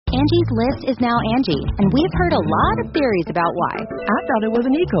Angie's List is now Angie, and we've heard a lot of theories about why. I thought it was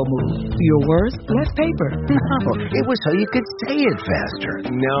an eco move. Fewer words, less paper. No, it was so you could say it faster.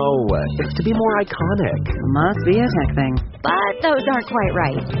 No, it's to be more iconic. Must be a tech thing. But those aren't quite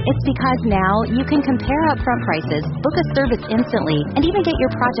right. It's because now you can compare upfront prices, book a service instantly, and even get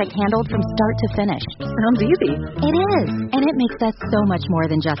your project handled from start to finish. Sounds easy. It is, and it makes us so much more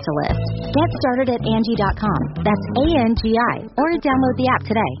than just a list. Get started at Angie.com. That's ANGI, or download the app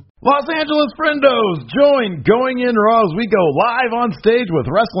today. Los Angeles friendos, join Going In Raw as we go live on stage with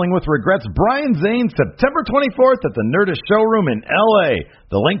Wrestling with Regrets Brian Zane September 24th at the Nerdist Showroom in L.A.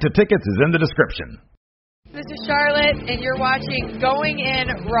 The link to tickets is in the description. This is Charlotte, and you're watching Going In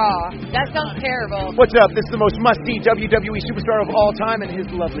Raw. That sounds terrible. What's up? This is the most must-see WWE superstar of all time and his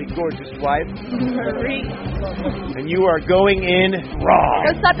lovely, gorgeous wife, Marie. and you are going in Raw.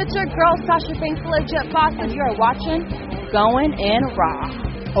 What's up? It's your girl, Sasha Banks, legit boss, and you're watching Going In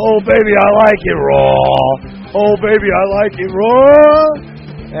Raw. Oh, baby, I like it raw. Oh, baby, I like it raw.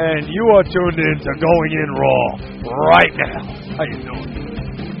 And you are tuned in to Going In Raw right now. How you doing?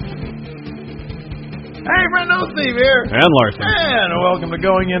 Hey, friendo, Steve here. And Larson. And welcome to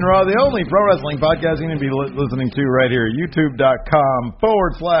Going In Raw, the only pro wrestling podcast you're going to be listening to right here,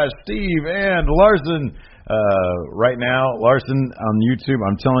 youtube.com/Steve and Larson. Right now, Larson on YouTube,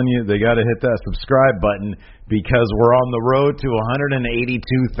 I'm telling you, they got to hit that subscribe button because we're on the road to 182,000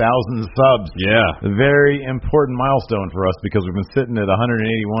 subs. Yeah. A very important milestone for us because we've been sitting at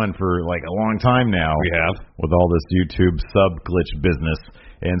 181 for like a long time now. We have. With all this YouTube sub glitch business.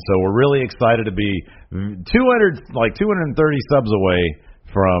 And so we're really excited to be 230 subs away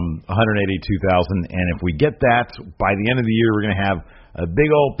from 182,000. And if we get that, by the end of the year, we're going to have a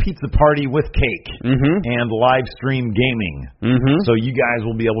big old pizza party with cake and live stream gaming. So you guys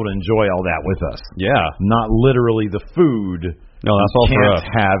will be able to enjoy all that with us. Yeah. Not literally the food. No, that's all for us.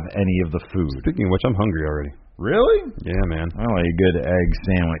 Can't have any of the food. Speaking of which, I'm hungry already. Really? Yeah, man. I like a good egg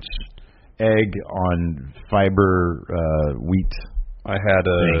sandwich. Egg on fiber wheat. I had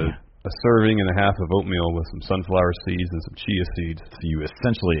a serving and a half of oatmeal with some sunflower seeds and some chia seeds. So you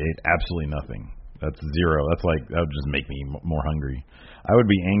essentially ate absolutely nothing. That's zero. That would just make me more hungry. I would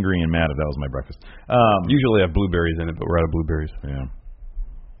be angry and mad if that was my breakfast. Usually I have blueberries in it, but we're out of blueberries. Yeah.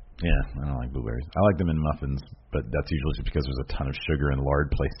 Yeah, I don't like blueberries. I like them in muffins, but that's usually just because there's a ton of sugar and lard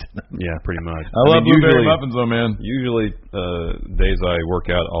placed in them. Yeah, pretty much. I love blueberry muffins, though, man. Usually, days I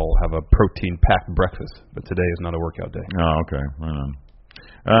work out, I'll have a protein-packed breakfast, but today is not a workout day. Oh, okay. Right on.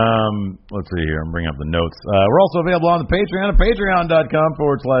 Let's see here. I'm bringing up the notes. We're also available on the Patreon at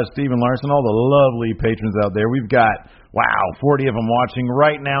patreon.com/Steven Larson. All the lovely patrons out there. We've got, 40 of them watching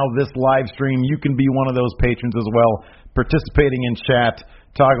right now this live stream. You can be one of those patrons as well, participating in chat,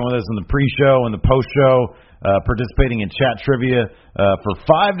 talking with us in the pre-show and the post-show, participating in chat trivia for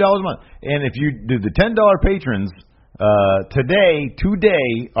 $5 a month. And if you do the $10 patrons, today,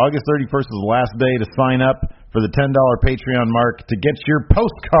 August 31st is the last day to sign up for the $10 Patreon mark to get your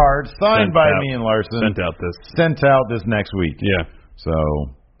postcard signed by me and Larson. Sent out this next week. Yeah. So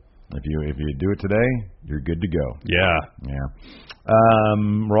if you do it today, you're good to go. Yeah.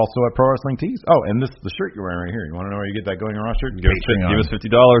 We're also at Pro Wrestling Tees. Oh, and the shirt you're wearing right here. You want to know where you get that Going In Raw shirt? Give us $50.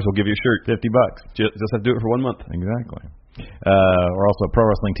 We'll give you a shirt. $50. Just have to do it for 1 month. Exactly. We're also at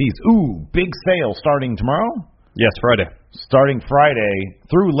Pro Wrestling Tees. Ooh, big sale starting tomorrow. Yes, Friday. Starting Friday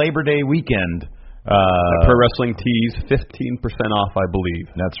through Labor Day weekend. Pro Wrestling Tees, 15% off, I believe.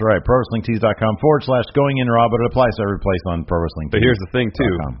 That's right. ProWrestlingTees.com/Going In Raw, but it applies to every place on Pro Wrestling Tees. But here's the thing,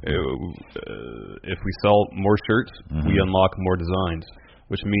 too. If we sell more shirts, we unlock more designs,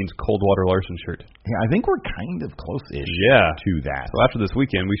 which means Coldwater Larson shirt. Yeah, I think we're kind of close-ish to that. So after this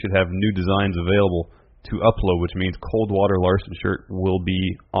weekend, we should have new designs available to upload, which means Coldwater Larson shirt will be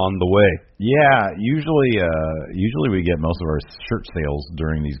on the way. Yeah, usually we get most of our shirt sales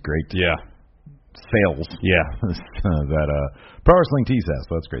during these great sales. Yeah, that Pro Wrestling Tees has.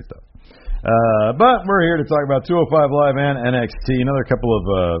 So that's great stuff. But we're here to talk about 205 Live and NXT. Another couple of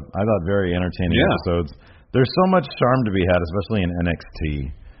I thought very entertaining episodes. There's so much charm to be had, especially in NXT.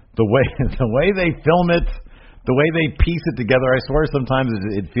 The way they film it, the way they piece it together. I swear sometimes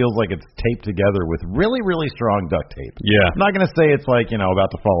it feels like it's taped together with really, really strong duct tape. Yeah. I'm not going to say it's like, about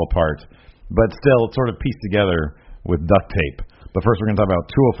to fall apart, but still it's sort of pieced together with duct tape. But first we're going to talk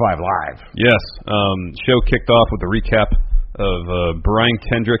about 205 Live. Yes. Show kicked off with a recap of Brian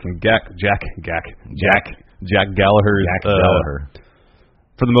Kendrick and Jack Gallagher.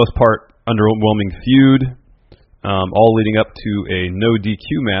 For the most part, underwhelming feud. All leading up to a no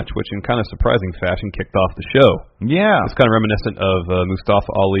DQ match, which in kind of surprising fashion kicked off the show. Yeah. It's kind of reminiscent of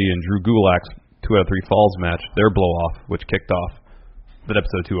Mustafa Ali and Drew Gulak's 2 out of 3 falls match, their blow-off, which kicked off that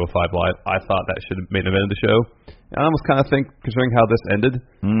episode 205 Live. I thought that should have made an event of the show. I almost kind of think, considering how this ended,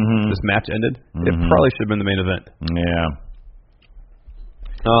 this match ended, it probably should have been the main event. Yeah.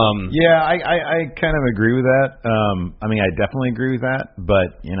 I kind of agree with that. I mean, I definitely agree with that,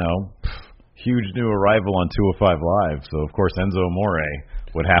 but, huge new arrival on 205 Live, so of course Enzo Amore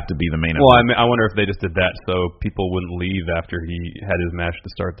would have to be the main event. Well, I wonder if they just did that so people wouldn't leave after he had his match to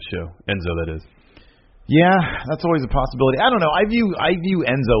start the show. Enzo, that is. Yeah, that's always a possibility. I don't know. I view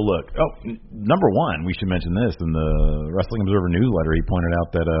Enzo. Look, number one, we should mention this in the Wrestling Observer newsletter. He pointed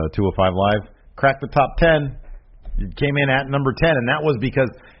out that 205 Live cracked the top 10. It came in at number 10, and that was the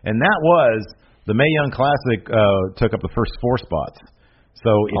Mae Young Classic took up the first 4 spots. So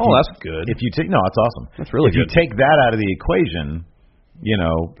that's good. If you take that's awesome. That's really good. If you take that out of the equation,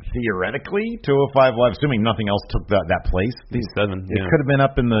 theoretically, 205 Live, assuming nothing else took that place, these 7, it could have been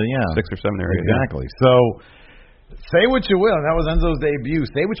up in the 6 or 7 area. Exactly. Yeah. So say what you will, and that was Enzo's debut.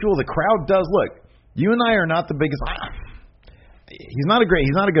 Say what you will, the crowd does look. You and I are not the biggest. He's not a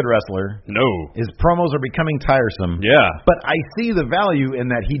good wrestler. No. His promos are becoming tiresome. Yeah. But I see the value in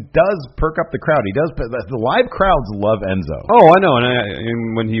that he does perk up the crowd. He does. The live crowds love Enzo. Oh, I know.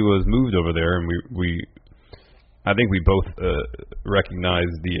 And when he was moved over there, and I think we both recognize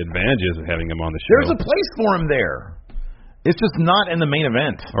the advantages of having him on the show. There's a place for him there. It's just not in the main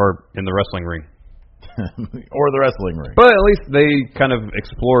event. Or in the wrestling ring. Or the wrestling ring. But at least they kind of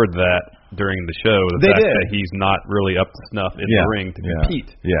explored that during the show. The fact that he's not really up to snuff in the ring to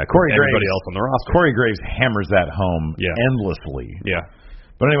compete. Yeah, everybody else on the roster. Corey Graves hammers that home endlessly. Yeah.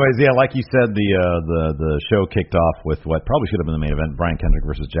 But anyways, like you said, the show kicked off with what probably should have been the main event: Brian Kendrick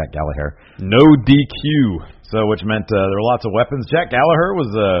versus Jack Gallagher. No DQ. So, which meant there were lots of weapons. Jack Gallagher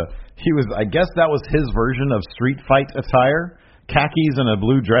was I guess that was his version of street fight attire. Khakis and a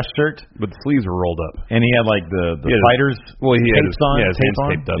blue dress shirt, but the sleeves were rolled up, and he had like the fighters. Well, he had his hands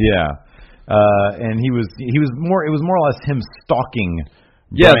taped up. Yeah, and he was more. It was more or less him stalking.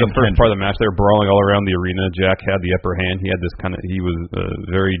 Yeah, Brian the first Kendrick. part of the match, they were brawling all around the arena. Jack had the upper hand. He had this he was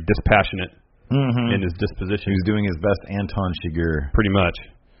very dispassionate in his disposition. He was doing his best Anton Chigurh. Pretty much.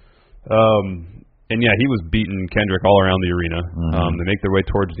 And he was beating Kendrick all around the arena. They make their way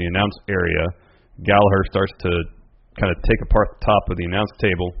towards the announce area. Gallagher starts to kind of take apart the top of the announce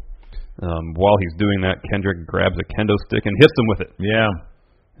table. While he's doing that, Kendrick grabs a kendo stick and hits him with it. Yeah.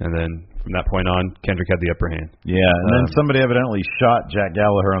 And then from that point on, Kendrick had the upper hand. Yeah, and then somebody evidently shot Jack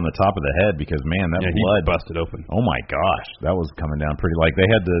Gallagher on the top of the head because, man, that blood he busted open. Oh my gosh, that was coming down pretty. Like they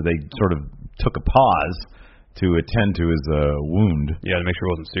sort of took a pause to attend to his wound. Yeah, to make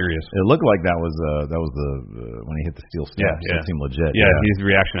sure it wasn't serious. It looked like that was when he hit the steel steps. Yeah. It seemed legit. Yeah, his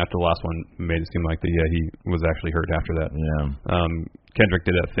reaction after the last one made it seem like he was actually hurt after that. Yeah. Kendrick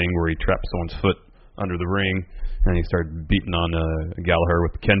did that thing where he trapped someone's foot under the ring, and he started beating on Gallagher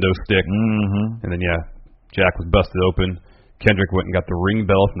with the kendo stick. And then Jack was busted open. Kendrick went and got the ring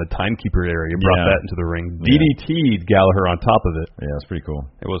bell from the timekeeper area, brought that into the ring, DDT'd Gallagher on top of it. Yeah, it's pretty cool.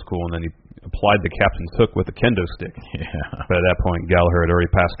 It was cool, and then he applied the captain's hook with a kendo stick. Yeah. But at that point, Gallagher had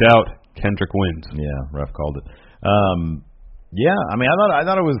already passed out. Kendrick wins. Yeah, ref called it. I mean, I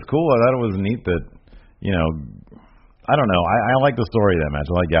thought it was cool. I thought it was neat that, I don't know. I like the story of that match.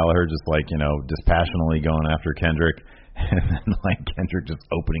 I like Gallagher just dispassionately going after Kendrick. And then Kendrick just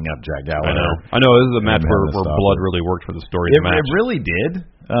opening up Jack Gallagher. I know. This is a match where blood really worked for the story of the match. It really did,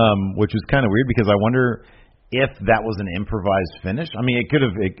 which was kind of weird because I wonder if that was an improvised finish. I mean, it could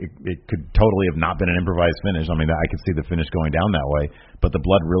totally have not been an improvised finish. I mean, I could see the finish going down that way, but the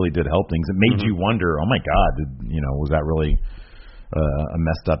blood really did help things. It made you wonder, oh my God, was that really a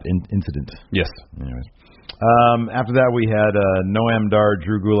messed up incident? Yes. Anyways. After that, we had Noam Dar,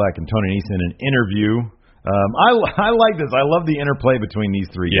 Drew Gulak, and Tony Nese in an interview. I like this. I love the interplay between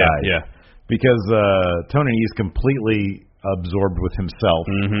these three guys. Yeah. Because Tony Nese completely absorbed with himself.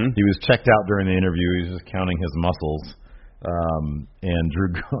 He was checked out during the interview. He was just counting his muscles. And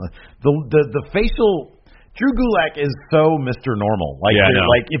Drew, the facial. Drew Gulak is so Mr. Normal.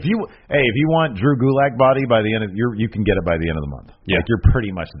 If you want Drew Gulak body by the end of you can get it by the end of the month. Yeah. You're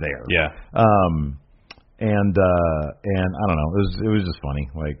pretty much there. Yeah. And I don't know, it was just funny.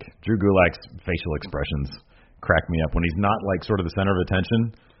 Like Drew Gulak's facial expressions crack me up when he's not sort of the center of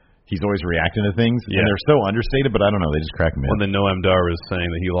attention. He's always reacting to things, and they're so understated. But I don't know, they just crack me up. Well, then Noam Dar was saying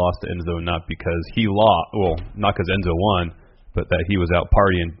that he lost to Enzo not because he lost, not because Enzo won, but that he was out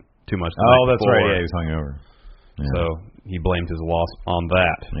partying too much. That's right. Yeah, he was hungover. Yeah. So he blamed his loss on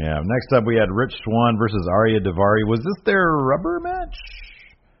that. Yeah. Next up, we had Rich Swann versus Arya Daivari. Was this their rubber match?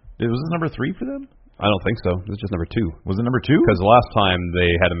 Was this number 3 for them? I don't think so. It was just number 2. Was it number 2? Because the last time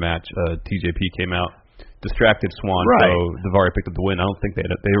they had a match, TJP came out distracted Swan, Right. so Daivari picked up the win. I don't think they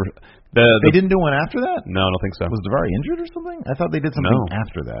were. They didn't do one after that? No, I don't think so. Was Daivari injured or something? I thought they did something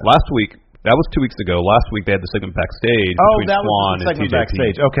after that. Last week, that was 2 weeks ago. Last week they had the segment backstage between that Swan was the segment and TJP.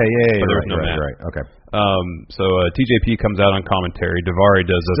 backstage. Okay, yeah, But there was no match. right. Okay. So TJP comes out on commentary. Daivari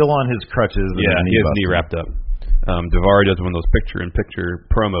does Still on his crutches. And he has busted. knee wrapped up. Daivari does one of those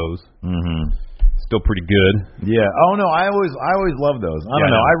picture-in-picture promos. Mm-hmm. Still pretty good. Yeah. Oh no, I always love those. I don't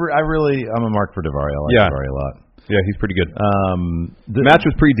know. I'm a mark for Daivari. I like Daivari a lot. Yeah, he's pretty good. The match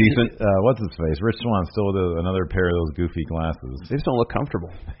was pretty decent. What's his face? Rich Swann still with another pair of those goofy glasses. They just don't look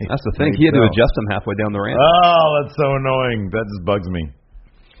comfortable. That's the thing. He had to adjust them halfway down the ramp. Oh, that's so annoying. That just bugs me.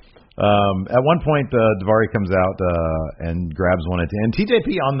 At one point, Daivari comes out and grabs one and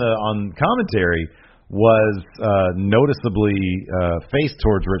TJP on commentary was noticeably faced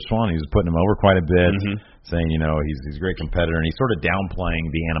towards Rich Swann. He was putting him over quite a bit, saying, he's a great competitor, and he's sort of downplaying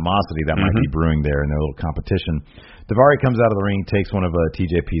the animosity that might be brewing there in their little competition. Daivari comes out of the ring, takes one of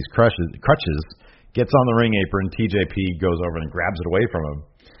TJP's crutches, gets on the ring apron. TJP goes over and grabs it away from him.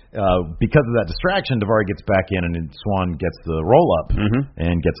 Because of that distraction, Daivari gets back in, and Swann gets the roll-up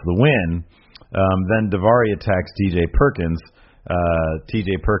and gets the win. Then Daivari attacks TJ Perkins.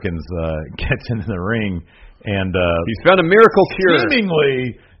 TJ Perkins gets into the ring, and he's found a miracle cure.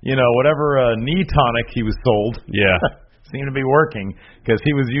 Seemingly, whatever knee tonic he was sold, seemed to be working because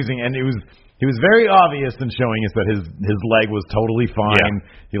he was using, and he was very obvious in showing us that his leg was totally fine.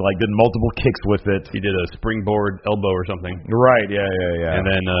 Yeah. He did multiple kicks with it. He did a springboard elbow or something. Right? Yeah. And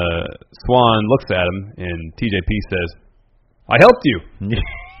then Swan looks at him, and TJP says, "I helped you."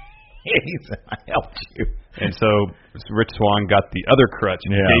 He said, "I helped you." And so Rich Swann got the other crutch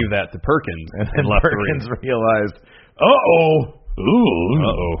and gave that to Perkins. And left Perkins the ring. realized, oh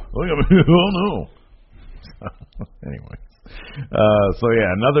no. So, anyways.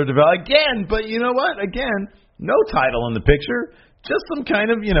 Another development. Again, but you know what? Again, no title in the picture. Just some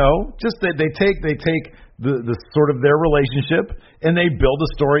kind of, just that they take the sort of their relationship and they build a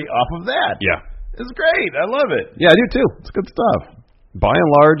story off of that. Yeah. It's great. I love it. Yeah, I do too. It's good stuff. By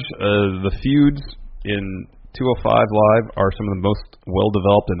and large, the feuds in 205 Live are some of the most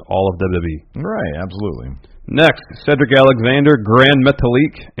well-developed in all of WWE. Right, absolutely. Next, Cedric Alexander, Grand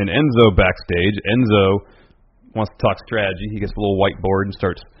Metalik, and Enzo backstage. Enzo wants to talk strategy. He gets a little whiteboard and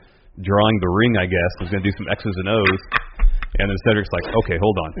starts drawing the ring, I guess. He's going to do some X's and O's. And then Cedric's like, okay,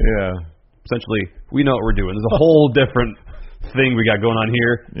 hold on. Yeah. Essentially, we know what we're doing. There's a whole different thing we got going on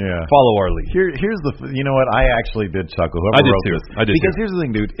here. Yeah. Follow our lead. Here's you know what? I actually did chuckle. I did too. Because here's the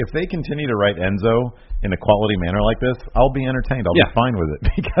thing, dude. If they continue to write Enzo in a quality manner like this, I'll be entertained. I'll be fine with it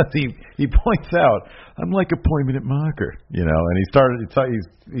because he points out I'm like a point-minute marker, and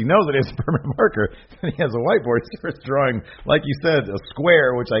he knows that he has a permanent marker, and he has a whiteboard. He starts drawing, like you said, a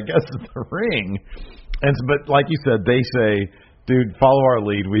square, which I guess is the ring. But like you said, they say, dude, follow our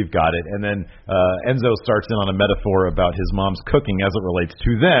lead. We've got it. And then Enzo starts in on a metaphor about his mom's cooking as it relates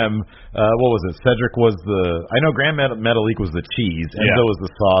to them. What was it? Cedric was I know Grand Metalik was the cheese. Enzo was the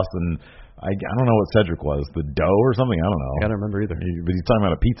sauce. And I don't know what Cedric was. The dough or something? I don't know. I don't remember either. But he's talking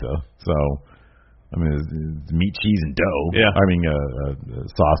about a pizza. So, I mean, it's meat, cheese, and dough. Yeah. I mean,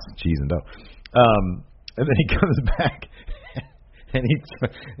 sauce, cheese, and dough. And then he comes back.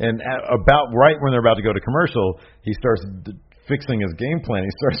 And about right when they're about to go to commercial, he starts fixing his game plan.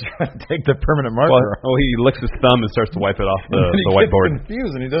 He starts trying to take the permanent marker. Well, he licks his thumb and starts to wipe it off the whiteboard. He's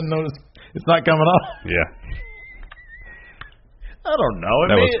confused and he doesn't notice it's not coming off. Yeah. I don't know.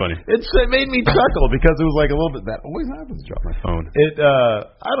 That was funny. It made me chuckle because it was like a little bit. That always happens. Drop my phone.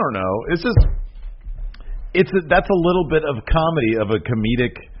 I don't know. It's just. That's a little bit of comedy, of a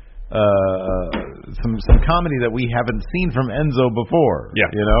comedic. Some comedy that we haven't seen from Enzo before. Yeah.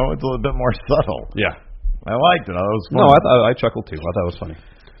 It's a little bit more subtle. Yeah. I liked it. It was fun. No, I chuckled too. I thought it was funny.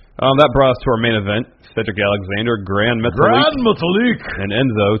 That brought us to our main event: Cedric Alexander, Grand Metalik, and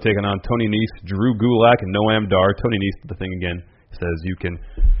Enzo taking on Tony Nese, Drew Gulak, and Noam Dar. Tony Nese did the thing again. He says you can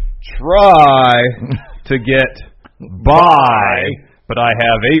try to get by, but I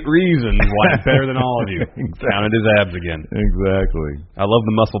have 8 reasons why I'm better than all of you. Counted his abs again. Exactly. I love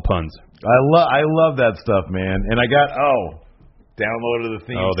the muscle puns. I love that stuff, man. And I got downloaded the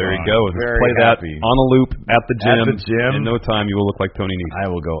theme. Oh, there song. you go. Very play happy. that on a loop at the gym. In no time, you will look like Tony Nese.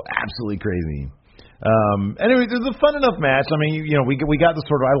 I will go absolutely crazy. Anyway, it was a fun enough match. I mean, we got the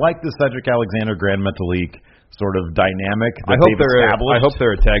sort of. I like the Cedric Alexander Grand Metalik sort of dynamic. I hope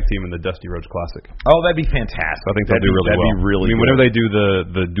they're a tag team in the Dusty Rhodes Classic. Oh, that'd be fantastic. I think they'll do really well. That'd be really. I mean, whenever they do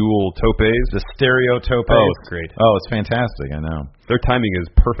the dual topes, the stereo topes. Oh, it's great. Oh, it's fantastic. I know. Their timing is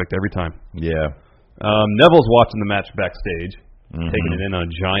perfect every time. Yeah. Neville's watching the match backstage. taking it in on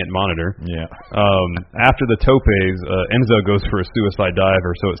a giant monitor. Yeah. After the topes, Enzo goes for a suicide dive,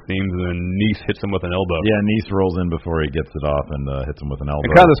 or so it seems, and then Nice hits him with an elbow. Yeah, Nice rolls in before he gets it off and hits him with an elbow.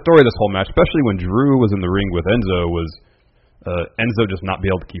 And kind of the story of this whole match, especially when Drew was in the ring with Enzo, was Enzo just not be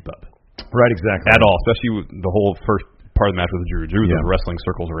able to keep up. Right, exactly. At all, especially with the whole first part of the match with Drew. Drew was wrestling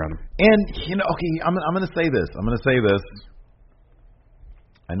circles around him. And, okay, I'm going to say this.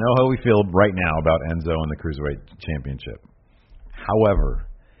 I know how we feel right now about Enzo and the Cruiserweight Championship. However,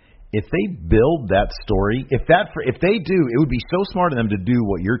 if they build that story, if they do, it would be so smart of them to do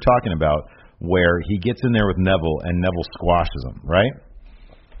what you're talking about, where he gets in there with Neville and Neville squashes him, right?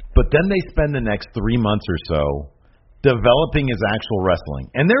 But then they spend the next 3 months or so developing his actual wrestling.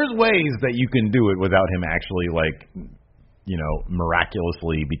 And there's ways that you can do it without him actually,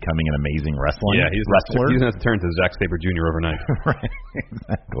 miraculously becoming an amazing wrestler. Yeah, he's going to turn to Zack Sabre Jr. overnight. Right,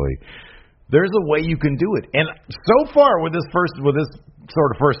 exactly. There's a way you can do it. And so far with this first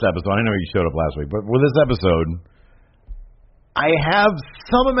episode, I know you showed up last week, but with this episode, I have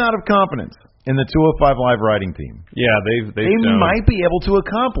some amount of confidence in the 205 Live writing team. Yeah, they shown, might be able to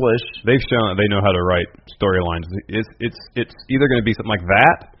accomplish. They've shown that they know how to write storylines. It's either going to be something like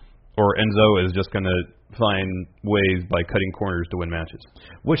that, or Enzo is just going to find ways by cutting corners to win matches.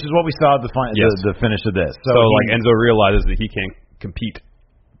 Which is what we saw at the finish of this. So Enzo realizes that he can't compete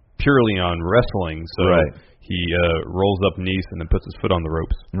purely on wrestling, so he rolls up Nice and then puts his foot on the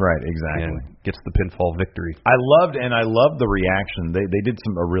ropes. Right, exactly. And gets the pinfall victory. I loved the reaction. They did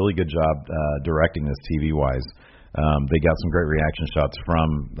a really good job directing this TV-wise. They got some great reaction shots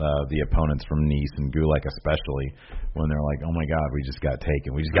from the opponents from Nice and Gulak especially, when they're like, "Oh my God, we just got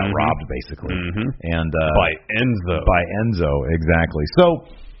taken. We just got robbed, basically." And by Enzo. By Enzo, exactly. So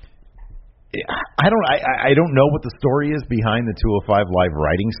I don't know what the story is behind the 205 Live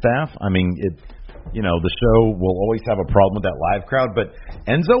writing staff. I mean, the show will always have a problem with that live crowd, but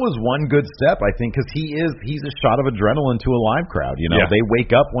Enzo is one good step, I think, because he's a shot of adrenaline to a live crowd. They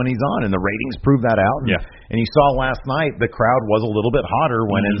wake up when he's on, and the ratings prove that out. And you saw last night the crowd was a little bit hotter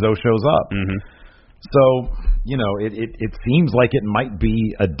when Enzo shows up. So it seems like it might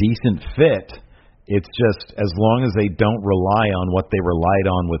be a decent fit. It's just as long as they don't rely on what they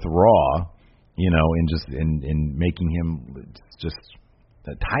relied on with Raw, in making him just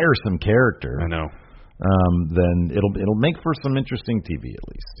a tiresome character. I know. Then it'll make for some interesting TV at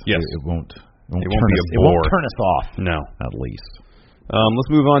least. Yes. It won't be a bore. It won't turn us off. No. At least. Let's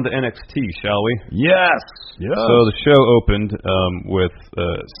move on to NXT, shall we? Yes. So the show opened with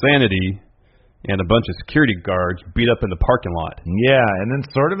Sanity and a bunch of security guards beat up in the parking lot. Yeah, and then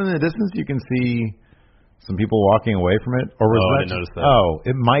sort of in the distance you can see some people walking away from it. Or was I didn't notice that. Oh,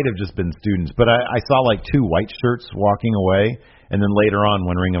 it might have just been students. But I saw like two white shirts walking away, and then later on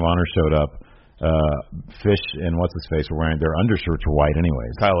when Ring of Honor showed up, Fish and what's-his-face were wearing their undershirts were white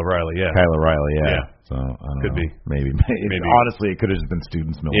anyways. Kyle O'Reilly, yeah. So, I don't Could know. be. Maybe. Honestly, it could have just been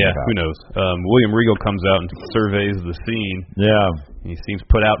students milling about. Who knows. William Regal comes out and surveys the scene. Yeah. He seems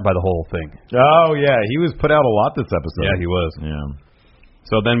put out by the whole thing. Oh, yeah. He was put out a lot this episode. Yeah, he was. Yeah.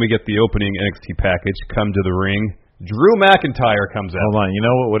 So then we get the opening NXT package, come to the ring. Drew McIntyre comes out. Hold on. You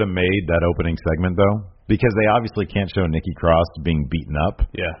know what would have made that opening segment, though? Because they obviously can't show Nikki Cross being beaten up.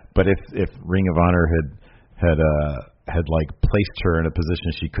 Yeah. But if Ring of Honor had like placed her in a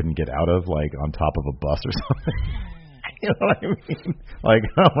position she couldn't get out of, like on top of a bus or something. You know what I mean? Like,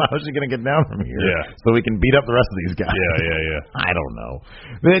 how is she gonna get down from here? Yeah. So we can beat up the rest of these guys. Yeah. I don't know.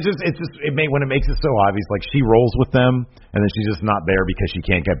 But when it makes it so obvious, like she rolls with them and then she's just not there because she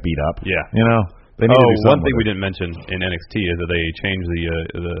can't get beat up. Yeah. You know? They need to do one thing we didn't mention in NXT is that they changed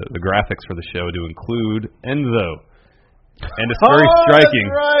the graphics for the show to include Enzo, and it's very striking.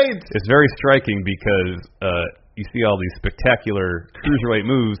 That's right. It's very striking because you see all these spectacular cruiserweight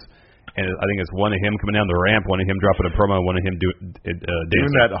moves, and I think it's one of him coming down the ramp, one of him dropping a promo, one of him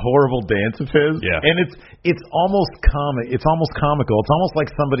doing that horrible dance of his. Yeah, and it's almost comic. It's almost comical. It's almost like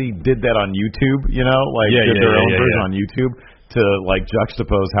somebody did that on YouTube. Did their own version on YouTube to like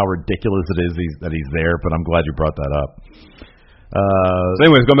juxtapose how ridiculous it is that he's there. But I'm glad you brought that up. So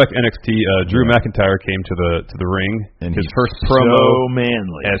anyways, going back to NXT, Drew McIntyre came to the ring. And his first promo so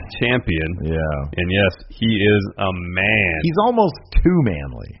manly as champion. Yeah. And yes, he is a man. He's almost too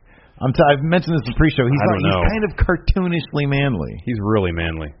manly. I've mentioned this in pre-show. He's kind of cartoonishly manly. He's really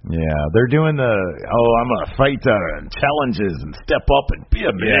manly. Yeah, they're doing I'm a fighter and challenges and step up and be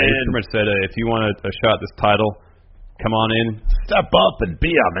a man. Yeah, he pretty much said, if you want a shot at this title, come on in. Step up and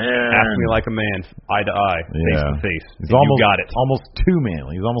be a man. Ask me like a man, eye to eye, face to face. He's you got it. Almost too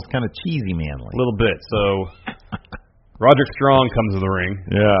manly. He's almost kind of cheesy manly. A little bit. So Roderick Strong comes to the ring.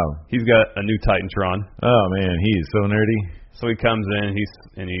 Yeah. He's got a new Titantron. Oh, man, he's so nerdy. So he comes in, he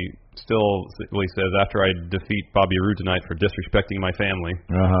says, after I defeat Bobby Roode tonight for disrespecting my family,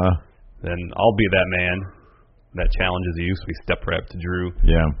 then I'll be that man that challenges you. So we step right up to Drew.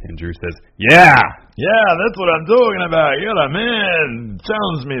 Yeah. And Drew says, yeah, that's what I'm talking about. You're the man.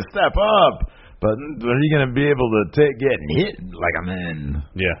 Challenge me, step up. But are you going to be able to getting hit like a man?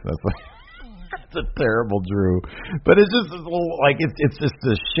 Yeah. That's a terrible Drew. But it's just like it's just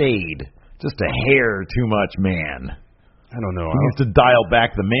a shade, just a hair too much man. I don't know. He needs to dial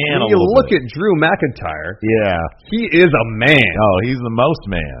back the man when a little you look bit. at Drew McIntyre, yeah, he is a man. Oh, he's the most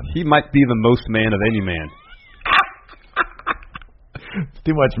man. He might be the most man of any man. It's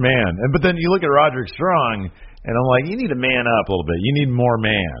too much man. But then you look at Roderick Strong, and I'm like, you need to man up a little bit. You need more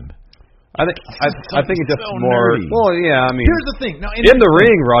man. I think it's just so more. Nerdy. Well, yeah. I mean, here's the thing. Now, in the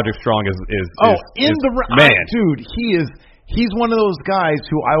ring, Roderick Strong is man, dude. He's one of those guys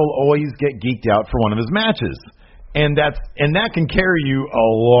who I will always get geeked out for one of his matches, and that can carry you a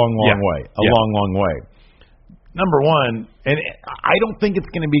long way, long way. Number one, and I don't think it's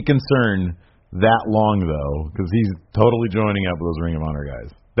going to be concerned that long though, because he's totally joining up with those Ring of Honor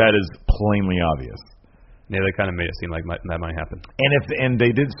guys. That is plainly obvious. Yeah, they kind of made it seem like that might happen. And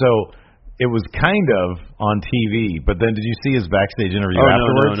they did so. It was kind of on TV, but then did you see his backstage interview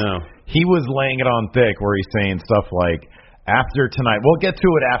afterwards? No. He was laying it on thick where he's saying stuff like, after tonight, we'll get to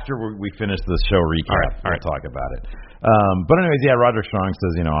it after we finish the show recap. All right. We'll talk about it. But anyways, yeah, Roderick Strong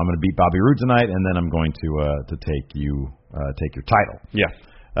says, I'm going to beat Bobby Roode tonight, and then I'm going to take your title. Yeah.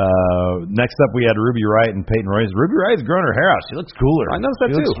 Next up, we had Ruby Riott and Peyton Royce. Ruby Riott's growing her hair out. She looks cooler. I noticed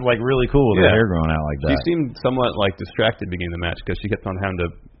that she too. Looks like really cool with her hair growing out like that. She seemed somewhat like distracted beginning the match because she kept on having to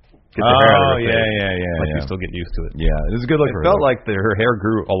get the hair out of her face. Yeah. Like she's still getting used to it. Yeah, it was a good look for her. It felt like her hair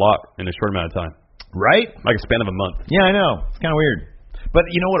grew a lot in a short amount of time. Right? Like a span of a month. Yeah, I know. It's kind of weird. But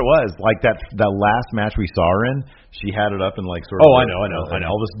you know what it was? Like that last match we saw her in, she had it up in like sort of I know.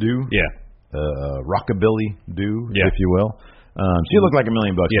 Elvis do. Yeah. Rockabilly do, if you will. She looked like $1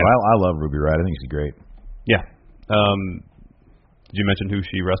 million bucks. Yeah. So I love Ruby Riott. I think she's great. Yeah. Did you mention who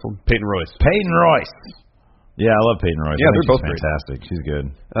she wrestled? Peyton Royce. Peyton Royce. Yeah, I love Peyton Royce. Yeah, they're both fantastic. Great. She's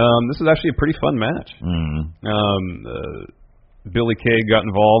good. This is actually a pretty fun match. Billy Kay got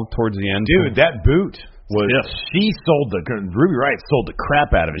involved towards the end. Dude, that boot was Ruby Riott sold the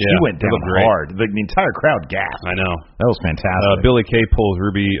crap out of it. Yeah, she went down hard. The entire crowd gasped. I know. That was fantastic. Billy Kay pulls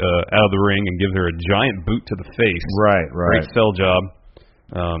Ruby out of the ring and gives her a giant boot to the face. Right. Great sell job.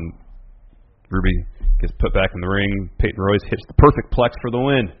 Ruby gets put back in the ring. Peyton Royce hits the perfect plex for the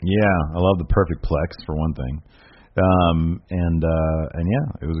win. Yeah, I love the perfect plex for one thing. And yeah,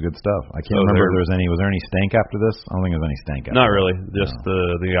 it was good stuff. I can't remember if was there any stank after this? I don't think there was any stank after Not really. Just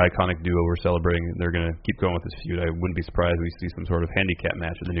the iconic duo we're celebrating. They're going to keep going with this feud. I wouldn't be surprised if we see some sort of handicap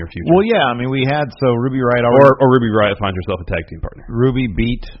match in the near future. Well, yeah, I mean, we had Ruby Riott or Ruby Riott finds herself a tag team partner. Ruby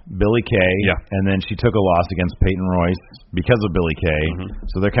beat Billy Kay, and then she took a loss against Peyton Royce because of Billy Kay.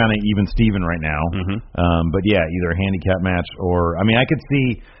 So they're kind of even Steven right now. But yeah, either a handicap match or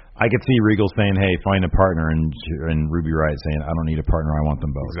I could see Regal saying, "Hey, find a partner," and Ruby Riott saying, "I don't need a partner. I want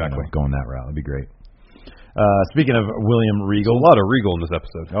them both." Exactly. Going that route would be great. Speaking of William Regal, a lot of Regal in this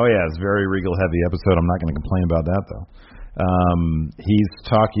episode. Oh yeah, it's a very Regal heavy episode. I'm not going to complain about that though.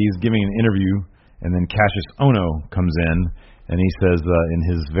 He's giving an interview, and then Cassius Ohno comes in, and he says in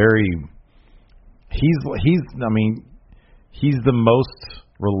his he's the most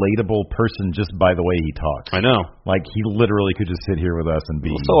relatable person just by the way he talks. I know. Like he literally could just sit here with us and be.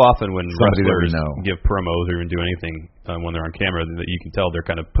 Well, so often when wrestlers give promos or even do anything when they're on camera, that you can tell they're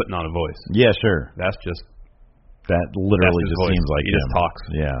kind of putting on a voice. Yeah, sure. That literally just voice. Seems like he just talks.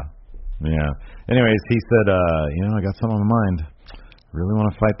 Yeah. Anyways, he said, I got something on my mind. Really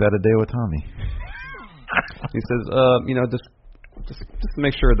want to fight that a day with Tommy. He says, just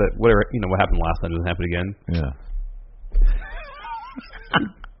make sure that whatever what happened last time doesn't happen again. Yeah.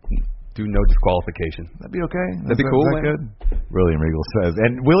 Do no disqualification. That'd be okay. That'd be cool. Is that good? William Regal says,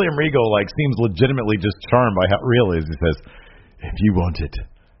 and William Regal seems legitimately just charmed by how real it is. He says, "If you want it,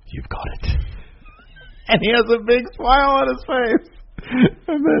 you've got it," and he has a big smile on his face.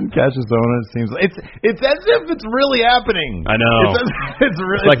 And then Cassius Ohno seems it's as if it's really happening. I know. It's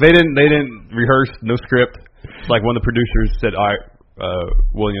really like they didn't rehearse, no script. It's like one of the producers said, "All right,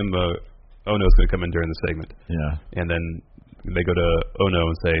 William Ohno's going to come in during the segment." Yeah, and then they go to Ohno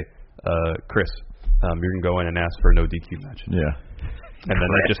and say, Chris, you're going to go in and ask for a no DQ match. Yeah. And then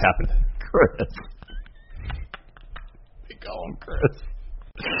that just happened. Chris. They call him Chris.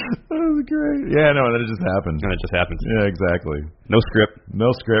 That was great. Yeah, no, and then it just happened. And it just happened. Yeah, exactly. No script.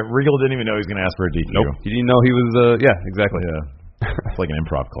 Regal didn't even know he was going to ask for a DQ. Nope. He didn't know he was, exactly. Yeah. It's like an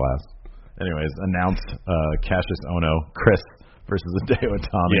improv class. Anyways, announced Cassius Ohno, Chris versus Hideo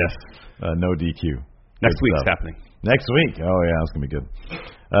Itami. Yes. No DQ. Next Good week's stuff. happening. Next week. Oh, yeah, that's going to be good.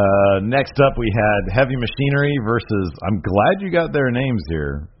 Next up, we had Heavy Machinery versus, I'm glad you got their names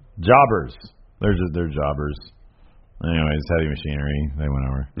here, Jobbers. They're Jobbers. Anyways, Heavy Machinery. They went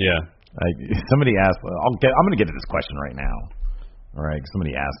over. Yeah. Somebody asked, I'm going to get to this question right now. All right,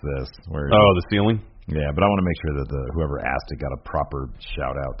 somebody asked this. The ceiling? Yeah, but I want to make sure that whoever asked it got a proper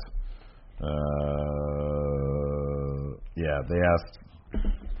shout out. Yeah, they asked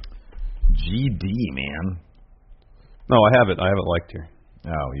GD, man. No, I have it liked here.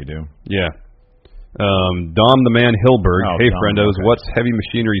 Oh, you do? Yeah. Dom the Man Hilberg. Oh, hey, Dom, friendos, okay. what's Heavy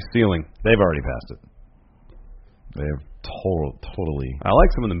Machinery's ceiling? They've already passed it. They have totally. I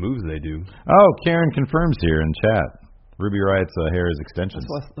like some of the moves they do. Oh, Karen confirms here in chat. Ruby Riot's hair is extensions.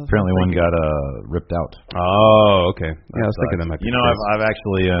 That's Apparently one got ripped out. Oh, okay. Yeah, I was thinking that might be. You know, I've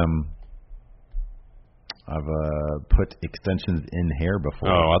actually put extensions in hair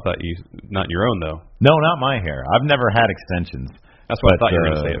before. Oh, I thought not your own though. No, not my hair. I've never had extensions. That's what I thought you were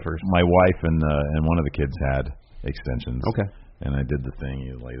going to say at first. My wife and one of the kids had extensions. Okay. And I did the thing,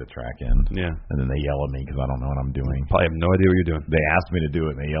 you lay the track in. Yeah. And then they yell at me because I don't know what I'm doing. Probably have no idea what you're doing. They asked me to do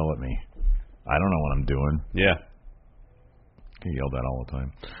it and they yell at me. I don't know what I'm doing. Yeah. I get yelled at all the time.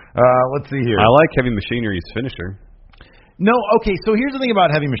 Let's see here. I like Heavy Machinery's finisher. No, okay, so here's the thing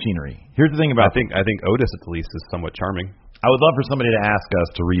about Heavy Machinery. Here's the thing about I think Otis at least is somewhat charming. I would love for somebody to ask us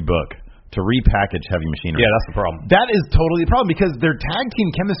to rebook, to repackage Heavy Machinery. Yeah, that's the problem. That is totally the problem because their tag team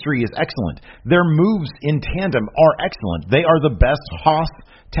chemistry is excellent. Their moves in tandem are excellent. They are the best Haas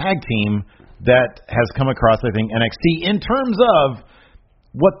tag team that has come across, I think, NXT in terms of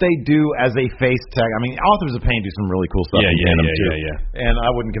what they do as a face tag. I mean, Authors of Pain do some really cool stuff in tandem too. And I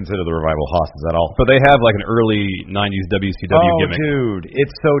wouldn't consider the Revival Hosses at all. But they have like an early 90s WCW gimmick. Dude,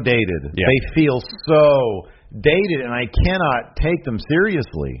 it's so dated. Yeah. They feel so dated, and I cannot take them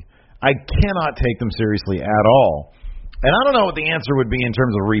seriously. I cannot take them seriously at all. And I don't know what the answer would be in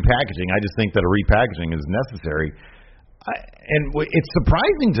terms of repackaging. I just think that a repackaging is necessary. And it's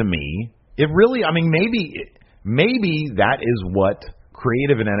surprising to me. It really, I mean, maybe that is what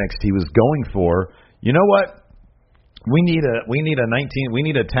creative in NXT was going for. You know what? We need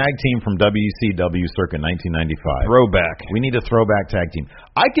a tag team from WCW circa 1995. Throwback. We need a throwback tag team.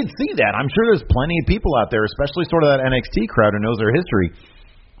 I could see that. I'm sure there's plenty of people out there, especially sort of that NXT crowd who knows their history.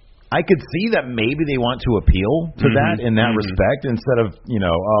 I could see that maybe they want to appeal to that in that respect instead of,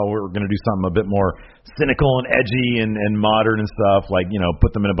 we're going to do something a bit more cynical and edgy and modern and stuff, like,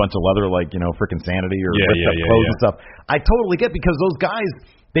 put them in a bunch of leather like, frickin' Sanity or ripped up clothes and stuff. I totally get because those guys,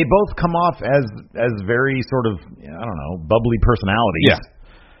 they both come off as very sort of, bubbly personalities. Yeah.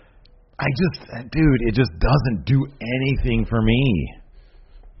 It just doesn't do anything for me.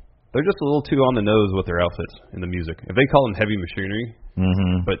 They're just a little too on the nose with their outfits and the music. If they call them Heavy Machinery,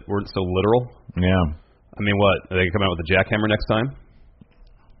 but weren't so literal. Yeah. I mean, what? Are they coming out with a jackhammer next time?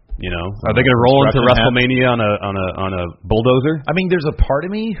 Are they going to roll into WrestleMania on a bulldozer? I mean, there's a part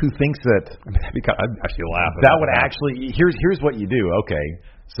of me who thinks that I'd actually laugh. That would actually here's what you do. Okay,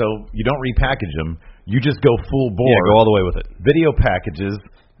 so you don't repackage them. You just go full bore. Yeah, go all the way with it. Video packages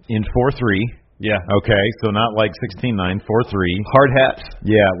in 4:3. Yeah. Okay, so not like 16:9, 4:3. Hard hats.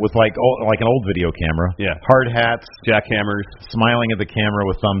 Yeah, with like an old video camera. Yeah. Hard hats, jackhammers, smiling at the camera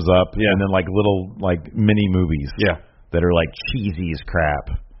with thumbs up. Yeah. And then like little like mini movies. Yeah. That are like cheesy as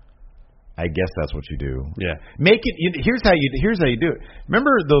crap. I guess that's what you do. Yeah. Make it. Here's how you do it.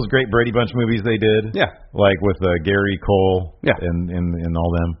 Remember those great Brady Bunch movies they did? Yeah. Like with Gary Cole. Yeah. And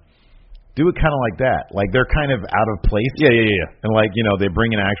all them. Do it kind of like that. Like they're kind of out of place. Yeah. And like they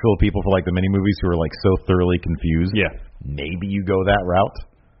bring in actual people for like the mini movies who are like so thoroughly confused. Yeah. Maybe you go that route.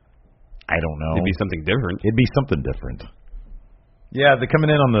 I don't know. It'd be something different. Yeah, they're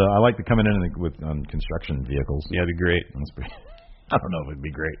coming in I like the coming in on construction vehicles. Yeah, it'd be great. I don't know if it'd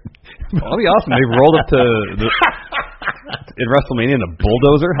be great. Well, that'd be awesome. They rolled up to in WrestleMania in a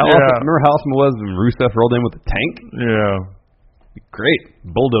bulldozer. Remember how awesome it was when Rusev rolled in with a tank? Yeah. Great.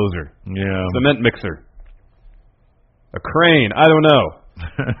 Bulldozer. Yeah. Cement mixer. A crane. I don't know.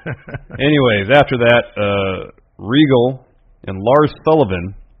 Anyways, after that, Regal and Lars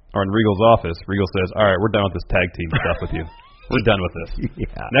Sullivan are in Regal's office. Regal says, all right, we're done with this tag team stuff with you. We're done with this.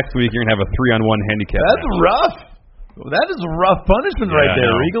 Yeah. Next week, you're going to have a 3-on-1 handicap. That's rough. That is a rough punishment right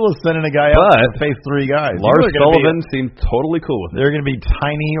there. Regal is sending a guy out to face 3 guys. Lars Sullivan seemed totally cool with it. They're going to be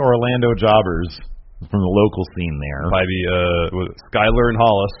tiny Orlando jobbers from the local scene there. Maybe Skyler and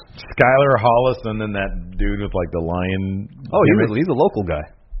Hollis. Skyler Hollis, and then that dude with like the lion. Oh, he's a local guy.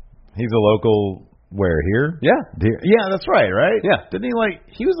 He's a local. Where, here? Yeah. Yeah, that's right, right? Yeah. Didn't he,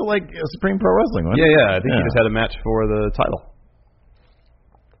 he was like a Supreme Pro Wrestling, wasn't he? Yeah. I think he just had a match for the title.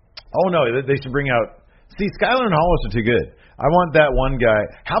 Oh, no, they should bring out... See, Skyler and Hollis are too good. I want that one guy.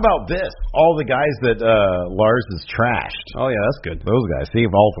 How about this? All the guys that Lars has trashed. Oh, yeah, that's good. Those guys. See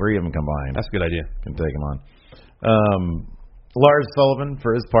if all three of them combined. That's a good idea. Can take them on. Lars Sullivan,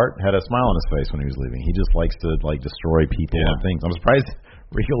 for his part, had a smile on his face when he was leaving. He just likes to destroy people and things. I'm surprised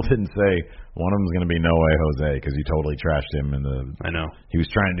Regal didn't say one of them's going to be No Way Jose because you totally trashed him in the. I know. He was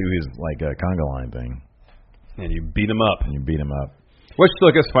trying to do his conga line thing. And you beat him up. Which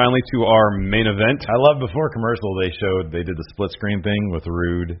took us finally to our main event. I love before commercial they did the split screen thing with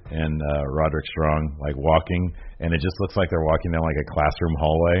Rude and Roderick Strong walking, and it just looks like they're walking down a classroom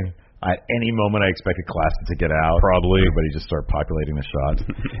hallway. At any moment, I expected classes to get out. Probably. Everybody just start populating the shots.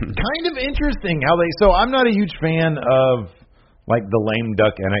 Kind of interesting how they. So I'm not a huge fan of the lame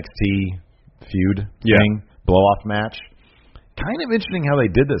duck NXT feud thing, blow off match. Kind of interesting how they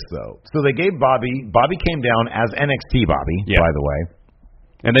did this though. So they gave Bobby came down as NXT Bobby, by the way.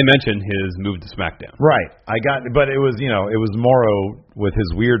 And they mentioned his move to SmackDown. Right. But it was, it was Morrow with his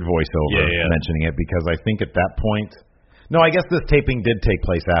weird voiceover mentioning it because I think at that point. No, I guess this taping did take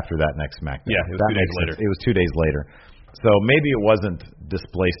place after that next SmackDown. Yeah, it was 2 days later. It was 2 days later. So maybe it wasn't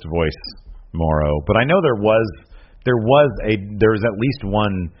displaced voice Morrow, but I know there was at least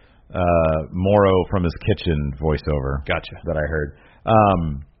one Morrow from his kitchen voiceover. Gotcha. That I heard.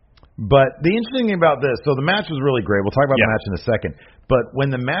 But the interesting thing about this, so the match was really great. We'll talk about the match in a second. But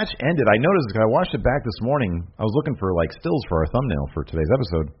when the match ended, I noticed, because I watched it back this morning, I was looking for stills for our thumbnail for today's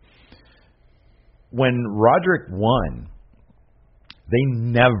episode. When Roderick won, they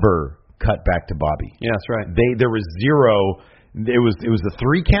never cut back to Bobby. Yeah, that's right. There was zero. It was a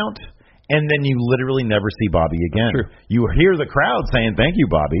 3 count, and then you literally never see Bobby again. True. You hear the crowd saying, "Thank you,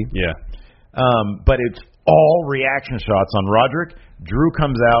 Bobby." Yeah. But it's all reaction shots on Roderick. Drew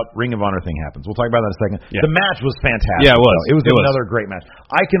comes out, Ring of Honor thing happens. We'll talk about that in a second. Yeah. The match was fantastic. Yeah, it was. It was another great match.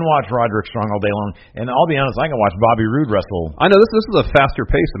 I can watch Roderick Strong all day long, and I'll be honest, I can watch Bobby Roode wrestle. I know this is a faster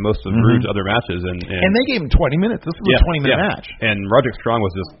pace than most of Roode's other matches, and they gave him 20 minutes. This was a 20-minute match. And Roderick Strong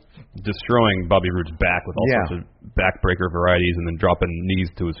was just destroying Bobby Roode's back with all sorts of backbreaker varieties, and then dropping knees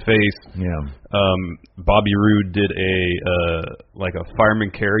to his face. Yeah. Bobby Roode did a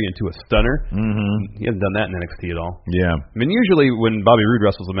fireman carry into a stunner. Mm-hmm. He hasn't done that in NXT at all. Yeah. I mean, usually when Bobby Roode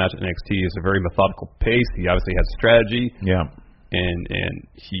wrestles a match at NXT, it's a very methodical pace. He obviously has strategy. Yeah. And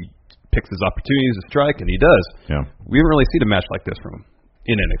he picks his opportunities to strike, and he does. Yeah. We haven't really seen a match like this from him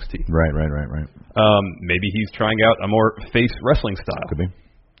in NXT. Right. Maybe he's trying out a more face wrestling style. Could be.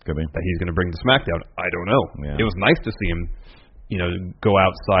 That he's going to bring to SmackDown. I don't know. Yeah. It was nice to see him, go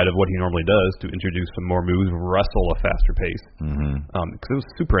outside of what he normally does to introduce some more moves, wrestle a faster pace. Because it was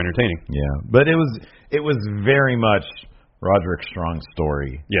super entertaining. Yeah, but it was very much Roderick Strong's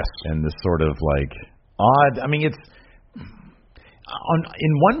story. Yes, and this sort of odd. I mean, it's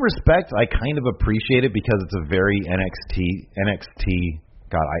in one respect, I kind of appreciate it because it's a very NXT.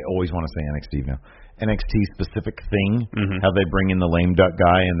 God, I always want to say NXT now. NXT specific thing, how they bring in the lame duck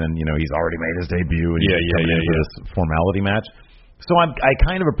guy, and then he's already made his debut, and he's coming in for this formality match. So I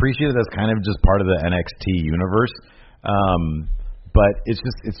kind of appreciate it as kind of just part of the NXT universe, but it's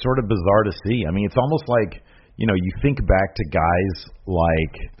sort of bizarre to see. I mean, it's almost like you think back to guys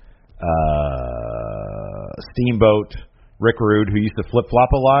like Steamboat, Rick Rude, who used to flip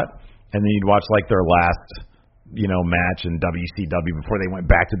flop a lot, and then you'd watch their last match in WCW before they went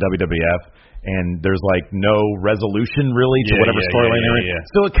back to WWF. And there's no resolution really to whatever storyline they're in.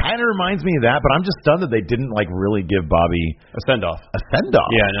 So it kind of reminds me of that, but I'm just stunned that they didn't really give Bobby a send off.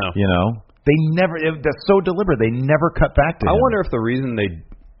 Yeah, I know. They never. That's so deliberate. They never cut back to him. I wonder if the reason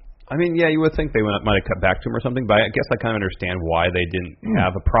you would think they might have cut back to him or something, but I guess I kind of understand why they didn't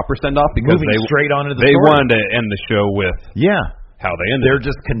have a proper send off because moving straight on into the story. They wanted to end the show with how they ended. They're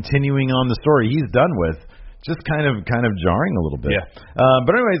just continuing on the story he's done with. Just kind of jarring a little bit. Yeah.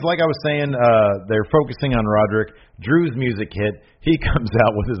 But anyways, like I was saying, they're focusing on Roderick. Drew's music hit. He comes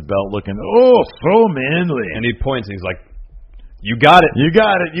out with his belt looking, so manly. And he points and he's like, "You got it. You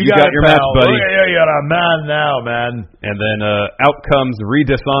got your match, buddy. You're a man now, man." And then out comes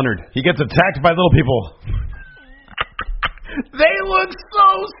Dishonored. He gets attacked by little people. They look so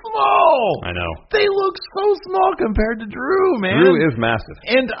small. I know. They look so small compared to Drew, man. Drew is massive.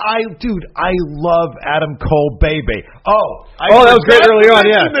 And I love Adam Cole, baby. That was great early on,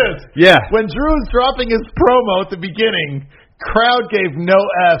 yeah. When Drew was dropping his promo at the beginning, crowd gave no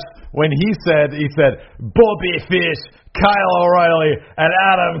F's when he said, Bobby Fish, Kyle O'Reilly, and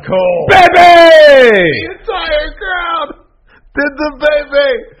Adam Cole. Baby! The entire crowd did the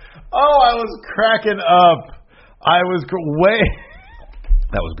baby. Oh, I was cracking up. I was way.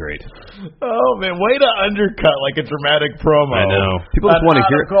 That was great. Oh man, way to undercut like a dramatic promo. I know. People just want to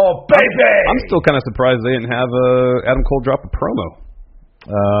hear it. Cole, baby. I'm still kind of surprised they didn't have Adam Cole drop a promo.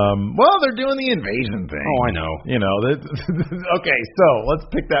 Well, they're doing the invasion thing. Oh, I know. You know. Okay, so let's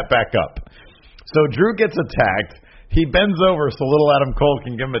pick that back up. So Drew gets attacked. He bends over so little Adam Cole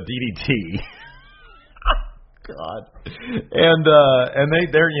can give him a DDT. God. And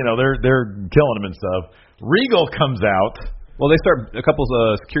they're killing him and stuff. Regal comes out. Well, a couple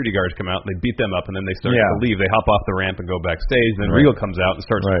of security guards come out, and they beat them up, and then they start to leave. They hop off the ramp and go backstage. Then Regal comes out and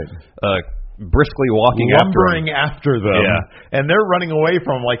starts briskly walking after them. Yeah. And they're running away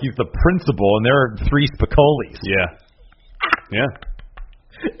from him like he's the principal, and they're three Spicolis. Yeah.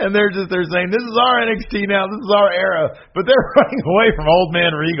 And they're saying, this is our NXT now, this is our era. But they're running away from old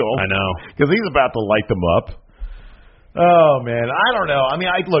man Regal. I know. Because he's about to light them up. Oh, man. I don't know. I mean,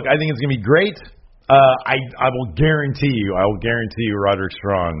 I think it's going to be great. I will guarantee you, Roderick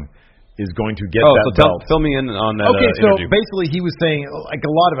Strong is going to get that belt. Fill me in on that. Okay, so interview. basically he was saying, like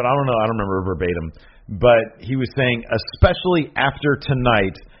a lot of it, I don't remember verbatim, but he was saying, especially after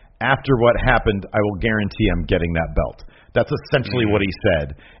tonight, after what happened, I will guarantee I'm getting that belt. That's essentially what he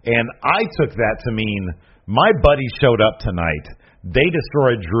said. And I took that to mean my buddy showed up tonight. They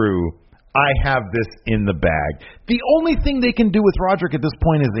destroyed Drew. I have this in the bag. The only thing they can do with Roderick at this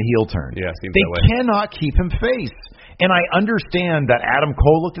point is a heel turn. Yeah, seems they that way. cannot keep him face. And I understand that Adam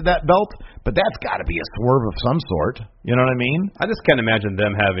Cole looked at that belt, but that's got to be a swerve of some sort. You know what I mean? I just can't imagine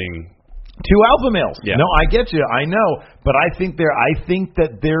them having two alpha males. Yeah. No, I get you. I know, but I think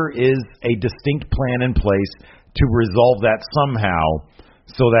that there is a distinct plan in place to resolve that somehow,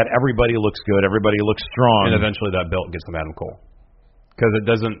 so that everybody looks good, everybody looks strong, and eventually that belt gets them Adam Cole. Because it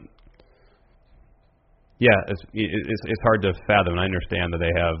doesn't. Yeah, it's hard to fathom, and I understand that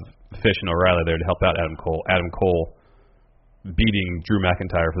they have Fish and O'Reilly there to help out Adam Cole. Adam Cole beating Drew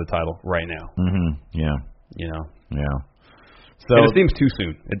McIntyre for the title right now. Mm-hmm. Yeah. You know. Yeah. So and it seems too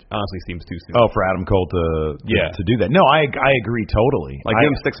soon. It honestly seems too soon. Oh, for Adam Cole to do that. No, I agree totally. Like give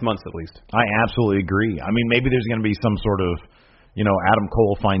him 6 months at least. I absolutely agree. I mean, maybe there's going to be some sort of, Adam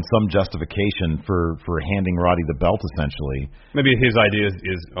Cole finds some justification for handing Roddy the belt essentially. Maybe his idea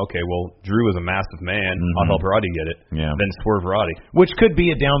is okay. Well, Drew is a massive man. Mm-hmm. I'll help Roddy get it. Yeah. Then swerve Roddy, which could be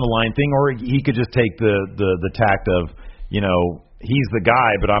a down the line thing, or he could just take the tact of he's the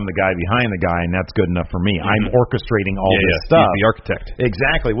guy, but I'm the guy behind the guy, and that's good enough for me. I'm orchestrating all this stuff. He's the architect.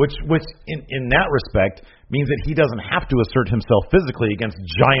 Exactly, which in that respect means that he doesn't have to assert himself physically against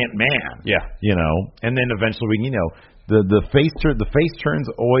giant man. Yeah. And then eventually the face turns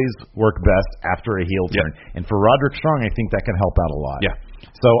always work best after a heel turn. Yep. And for Roderick Strong, I think that can help out a lot. Yeah.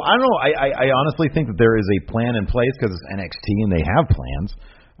 So I don't know. I honestly think that there is a plan in place because it's NXT and they have plans.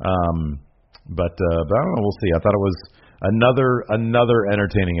 But I don't know. We'll see. I thought it was another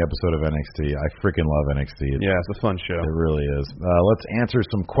entertaining episode of NXT. I freaking love NXT. It's a fun show. It really is. Let's answer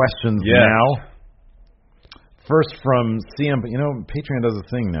some questions now. First from CM, Patreon does a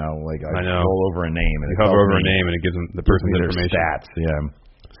thing now. Like I roll over a name and you hover over a name and it gives them the person's information. Stats. Yeah.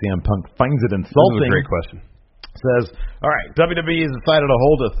 CM Punk finds it insulting. This is a great question. Says, all right, WWE has decided to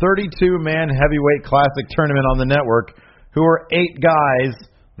hold a 32-man heavyweight classic tournament on the network. Who are 8 guys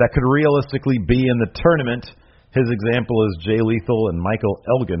that could realistically be in the tournament? His example is Jay Lethal and Michael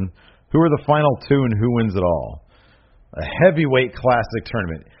Elgin. Who are the final 2 and who wins it all? A heavyweight classic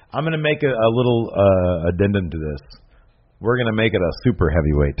tournament. I'm going to make a little addendum to this. We're going to make it a super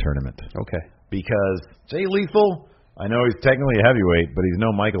heavyweight tournament. Okay. Because Jay Lethal, I know he's technically a heavyweight, but he's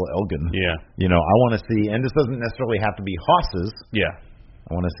no Michael Elgin. Yeah. I want to see, and this doesn't necessarily have to be hosses. Yeah.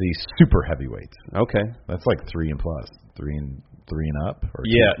 I want to see super heavyweights. Okay. That's like 3 and plus. 3 and up? Or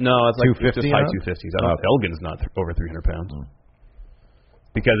no, it's like 250 just high 250s. Elgin's not over 300 pounds.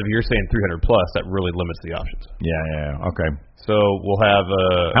 Because if you're saying 300 plus, that really limits the options. Yeah. Okay. So we'll have.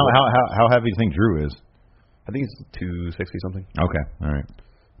 How heavy do you think Drew is? I think he's 260 something. Okay. All right.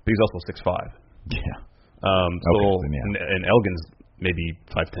 But he's also 6'5". Yeah. And Elgin's maybe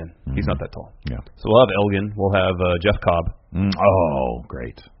 5'10". Mm-hmm. He's not that tall. Yeah. So we'll have Elgin. We'll have Jeff Cobb. Oh,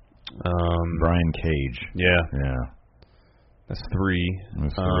 great. Brian Cage. Yeah. That's 3.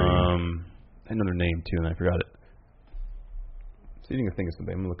 That's 3. Another name too, and I forgot it. See if you can think of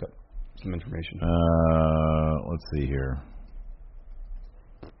something. I'm gonna look up some information. Let's see here.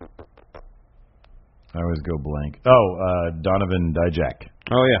 I always go blank. Donovan Dijak.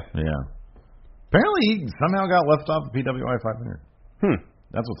 Oh yeah. Apparently he somehow got left off the PWI 500.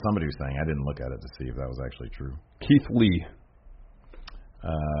 That's what somebody was saying. I didn't look at it to see if that was actually true. Keith Lee.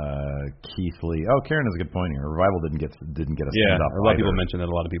 Keith Lee. Oh, Karen has a good point here. Revival didn't get a Yeah, send-off. a lot of people mention that.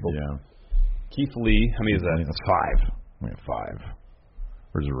 A lot of people. Yeah. Keith Lee. How many is that? That's 5. We have 5.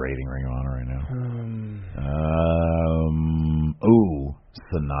 Where's the rating Ring of Honor right now?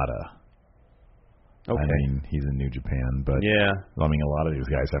 Sonata. Okay. I mean, he's in New Japan, but yeah. I mean, a lot of these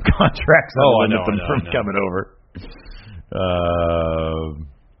guys have contracts. Oh, I know, them from I know. coming over.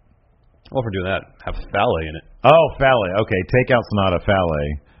 Well, for doing that, have Fale in it. Oh, Fale. Okay, take out Sonata, Fale.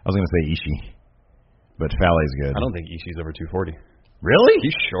 I was going to say Ishii, but Fale's good. I don't think Ishii's over 240. Really?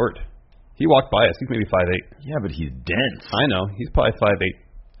 He's short. He walked by us. He's maybe 5'8". Yeah, but he's dense. I know. He's probably 5'8",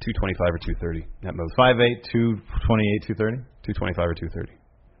 225 or 230 at most. 5'8", 228, 230? 225 or 230.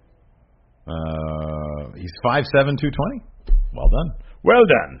 He's 5'7", 220. Well done. Well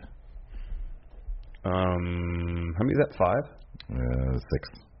done. How many is that? 5? 6.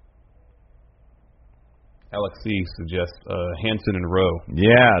 Alex C suggests Hanson and Rowe.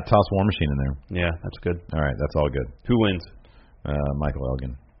 Yeah, toss War Machine in there. Yeah, that's good. All right, that's all good. Who wins? Michael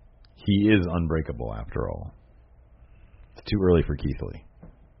Elgin. He is unbreakable after all. It's too early for Keith Lee.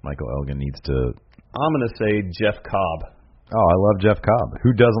 Michael Elgin needs to... I'm going to say Jeff Cobb. Oh, I love Jeff Cobb.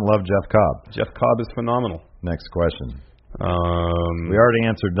 Who doesn't love Jeff Cobb? Jeff Cobb is phenomenal. Next question. We already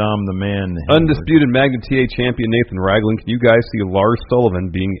answered Dom the Man. Undisputed Magna TA champion Nathan Ragland. Can you guys see Lars Sullivan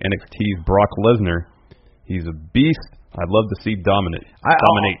being NXT's Brock Lesnar? He's a beast. I'd love to see dominate.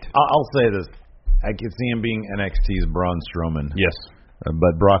 I'll say this. I could see him being NXT's Braun Strowman. Yes.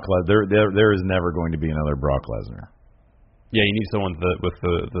 But Brock Lesnar, there is never going to be another Brock Lesnar. Yeah, you need someone with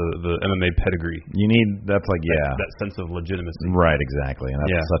the MMA pedigree. You need that sense of legitimacy. Right, exactly, and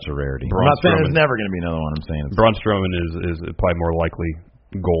that's such a rarity. Braun I'm not saying Strowman. there's never going to be another one. I'm saying Braun Strowman is probably more likely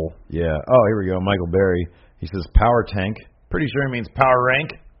goal. Yeah. Oh, here we go. Michael Berry. He says power tank. Pretty sure he means power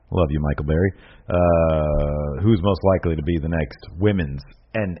rank. Love you, Michael Berry. Who's most likely to be the next women's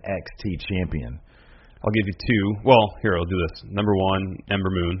NXT champion? I'll give you 2. Well, here, I'll do this. Number 1, Ember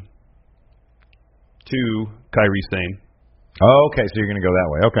Moon. 2, Kairi Sane. Oh, okay, so you're going to go that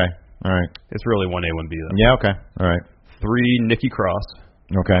way. Okay. All right. It's really 1A, 1B, though. Yeah, okay. All right. 3, Nikki Cross.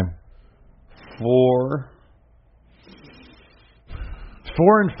 Okay. 4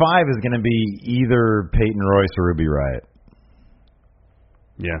 and 5 is going to be either Peyton Royce or Ruby Riott.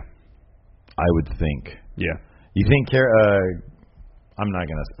 Yeah. I would think. Yeah. You think I'm not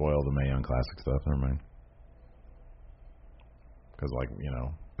going to spoil the Mae Young Classic stuff. Never mind. Because,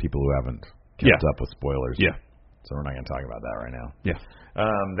 people who haven't kept up with spoilers. Yeah. So we're not going to talk about that right now. Yeah.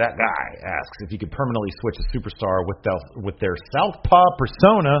 That guy asks if you could permanently switch a superstar with their Southpaw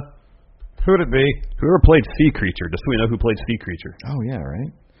persona, who would it be? Whoever played Sea Creature. Just so we know who played Sea Creature. Oh, yeah,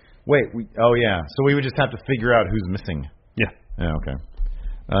 right? Wait. So we would just have to figure out who's missing. Yeah. Yeah, okay.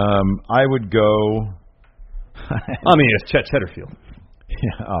 I would go... it's Chet Shetterfield.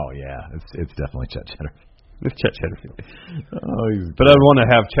 Yeah. Oh, yeah. It's definitely Chet Shetterfield. It's Chet Shetterfield. But I'd want to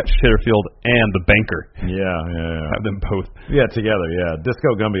have Chet Shetterfield and the banker. Yeah. Have them both. Yeah, together, yeah.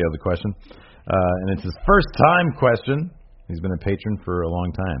 Disco Gumby has a question. And it's his first-time question. He's been a patron for a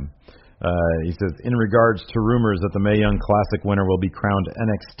long time. He says, in regards to rumors that the Mae Young Classic winner will be crowned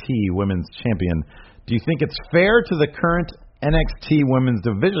NXT Women's Champion, do you think it's fair to the current NXT Women's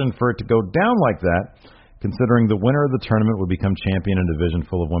Division for it to go down like that, considering the winner of the tournament would become champion in a division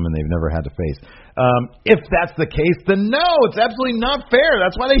full of women they've never had to face? If that's the case, then no, it's absolutely not fair.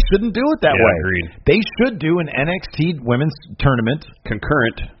 That's why they shouldn't do it that way. Agreed. They should do an NXT Women's Tournament.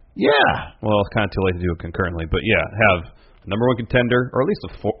 Concurrent. Yeah. Well, it's kind of too late to do it concurrently, but yeah, have number 1 contender, or at least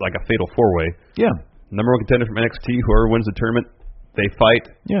a fatal 4-way. Yeah. Number 1 contender from NXT, whoever wins the tournament, they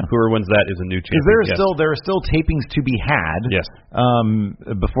fight. Yeah. Whoever wins that is a new champion. Because there are still tapings to be had. Yes.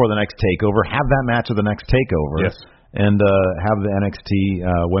 Before the next takeover, have that match of the next takeover. Yes. And have the NXT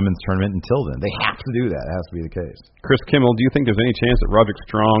Women's Tournament until then. They have to do that. It has to be the case. Chris Kimmel, do you think there's any chance that Roderick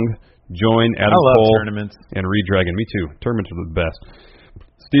Strong join Adam I love Cole tournaments. and Reed Dragon? Me too. Tournaments are the best.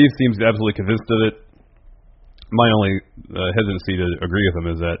 Steve seems absolutely convinced of it. My only hesitancy to agree with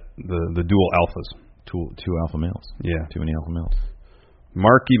him is that the dual alphas. Two alpha males. Yeah. Too many alpha males.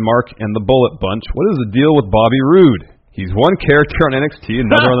 Marky Mark and the Bullet Bunch. What is the deal with Bobby Roode? He's one character on NXT,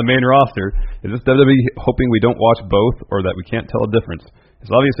 another on the main roster. Is this WWE hoping we don't watch both, or that we can't tell a difference? It's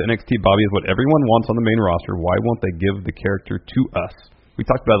obvious that NXT Bobby is what everyone wants on the main roster. Why won't they give the character to us? We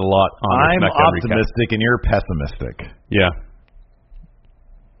talked about it a lot on the I'm SmackDown optimistic recap. and you're pessimistic. Yeah.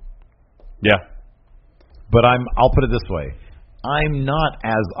 Yeah. But I'll put it this way. I'm not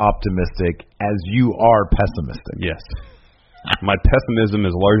as optimistic as you are pessimistic. Yes. My pessimism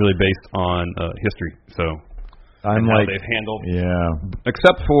is largely based on history, so I'm how like they've handled. Yeah.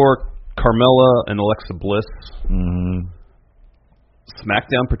 Except for Carmella and Alexa Bliss. Mm-hmm.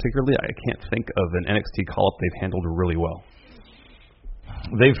 SmackDown particularly, I can't think of an NXT call-up they've handled really well.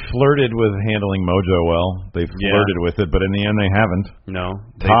 They've flirted with handling Mojo well. They've flirted with it, but in the end, they haven't. No.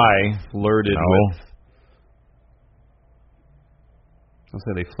 Ty flirted no. with. I'll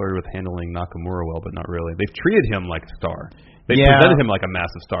say they flirted with handling Nakamura well, but not really. They've treated him like a star. They presented him like a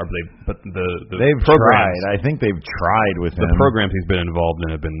massive star, but they've tried. I think they've tried with him. The programs he's been involved in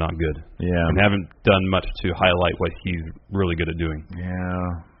have been not good. Yeah, and haven't done much to highlight what he's really good at doing.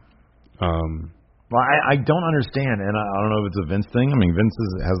 Yeah. Well, I don't understand, and I don't know if it's a Vince thing. I mean, Vince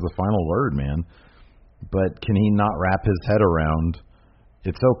has the final word, man. But can he not wrap his head around?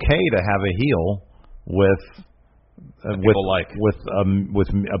 It's okay to have a heel with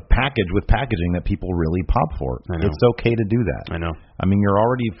packaging that people really pop for. It's okay to do that. I know. I mean, you're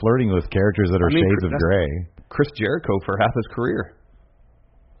already flirting with characters that are shades of gray. Chris Jericho for half his career.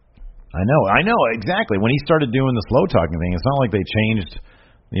 I know exactly. When he started doing the slow talking thing, it's not like they changed.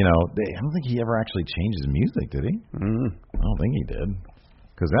 I don't think he ever actually changed his music, did he? I don't think he did,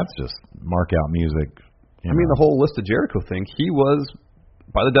 because that's just mark out music. I mean, the whole list of Jericho thing. He was,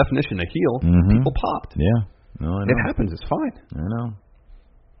 by the definition, a heel. Mm-hmm. People popped. Yeah. No, I know. It happens. It's fine. I know.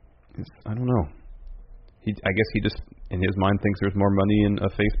 I don't know. I guess he just, in his mind, thinks there's more money in a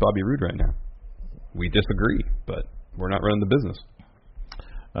face Bobby Roode right now. We disagree, but we're not running the business.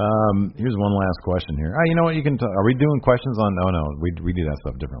 Here's one last question here. You know what? You can. Are we doing questions on? Oh no, we do that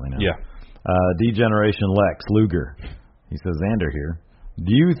stuff differently now. Yeah. Degeneration Lex Luger. He says, Xander here.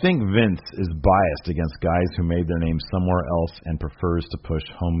 Do you think Vince is biased against guys who made their names somewhere else and prefers to push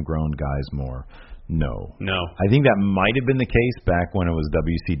homegrown guys more? No. I think that might have been the case back when it was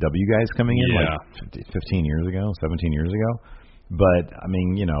WCW guys coming in, like 15 years ago, 17 years ago. But, I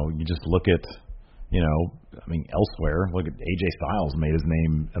mean, you just look at, elsewhere. Look at AJ Styles made his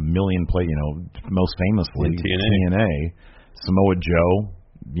name a million most famously TNA. Samoa Joe,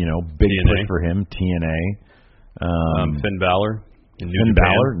 big push for him, TNA. Finn Balor.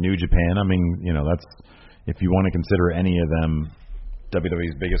 New Japan. I mean, that's, if you want to consider any of them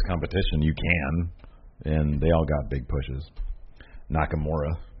WWE's biggest competition, you can, and they all got big pushes. Nakamura,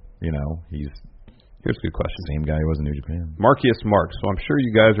 he's here's a good question. Same guy who was in New Japan. Marcus Marks. So I'm sure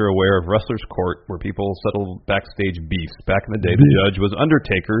you guys are aware of Wrestler's Court, where people settle backstage beefs. Back in the day, the judge was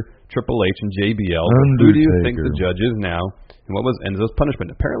Undertaker, Triple H, and JBL. Who do you think the judge is now, and what was Enzo's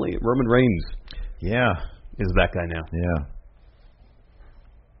punishment? Apparently, Roman Reigns. Yeah, is that guy now? Yeah.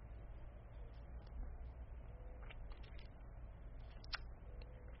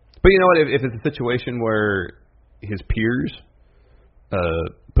 But you know what? If it's a situation where his peers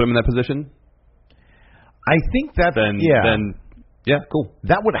put him in that position, I think that then cool.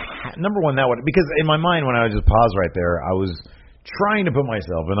 That would number one. That would, because in my mind, when I would just pause right there, I was trying to put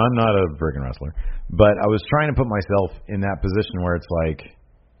myself, and I'm not a freaking wrestler, but I was trying to put myself in that position where it's like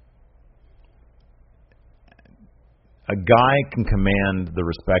a guy can command the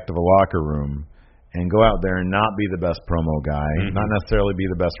respect of a locker room and go out there and not be the best promo guy, not necessarily be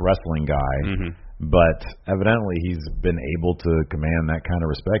the best wrestling guy, but evidently he's been able to command that kind of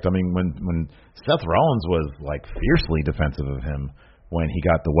respect. I mean, when Seth Rollins was like fiercely defensive of him when he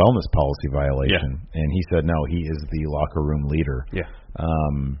got the wellness policy violation, and he said no, he is the locker room leader. Yeah. I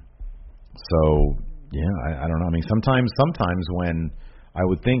don't know. I mean, sometimes when I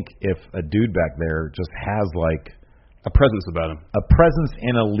would think if a dude back there just has like a presence about him. A presence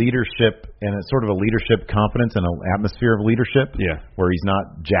and a leadership, and a sort of a leadership confidence and an atmosphere of leadership. Yeah. Where he's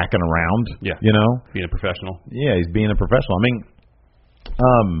not jacking around. Yeah. Being a professional. Yeah, he's being a professional. I mean,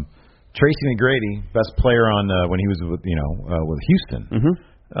 Tracy McGrady, best player on when he was with Houston.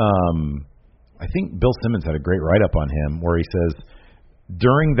 I think Bill Simmons had a great write-up on him where he says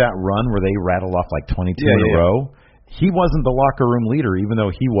during that run where they rattled off like 22 in a row, he wasn't the locker room leader, even though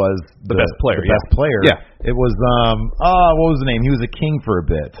he was the best player. The best player. Yeah. It was what was the name? He was a king for a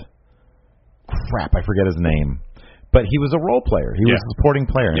bit. Crap, I forget his name. But he was a role player. He was a supporting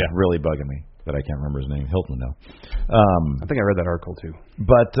player. And it's really bugging me that I can't remember his name. Hilton would know. I think I read that article too.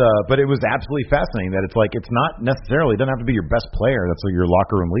 But it was absolutely fascinating that it's like it's not necessarily, it doesn't have to be your best player. That's your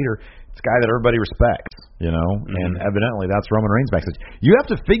locker room leader. It's a guy that everybody respects, and evidently that's Roman Reigns backstage. You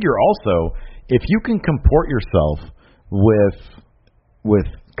have to figure also, if you can comport yourself with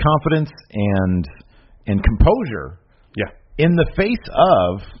confidence and composure, in the face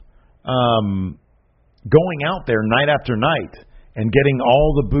of going out there night after night and getting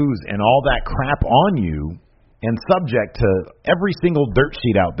all the booze and all that crap on you, and subject to every single dirt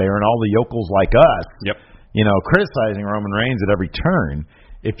sheet out there and all the yokels like us, criticizing Roman Reigns at every turn.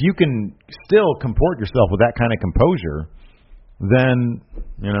 If you can still comport yourself with that kind of composure, then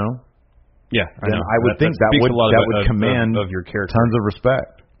Yeah, then I would think that speaks would a lot would command of your character. tons of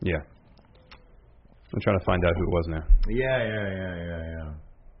respect. Yeah. I'm trying to find out who it was now. Yeah.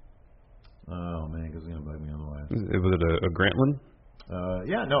 Oh man, because it's gonna bug me otherwise. Was it a Grantland?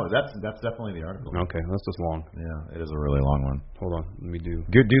 Yeah, no, that's definitely the article. Okay, that's just long. Yeah, it is a really long one. Hold on, let me do.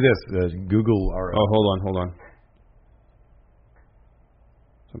 Do this. Google our. Oh, hold on.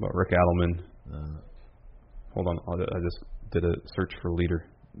 It's about Rick Adelman. Hold on, I just did a search for leader.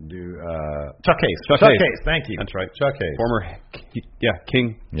 Chuck Hayes. Chuck Hayes. Thank you. That's right. Chuck Hayes. Former,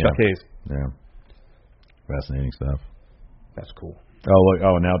 King Chuck Hayes. Yeah. Fascinating stuff. That's cool. Oh look!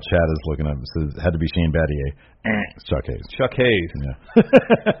 Oh, now Chad is looking up. It says it had to be Shane Battier. It's Chuck Hayes. Chuck Hayes. Yeah.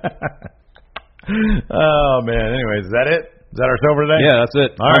 Oh man. Anyways, is that it? Is that our show for today? Yeah, that's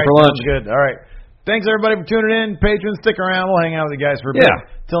it. All Time right. for lunch. Sounds good. All right. Thanks everybody for tuning in. Patrons, stick around. We'll hang out with you guys for a bit. Yeah.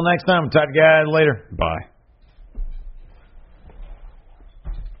 Till next time. Talk to you guys later. Bye.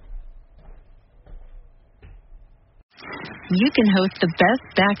 You can host the best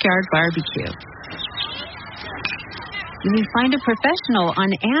backyard barbecue. You can find a professional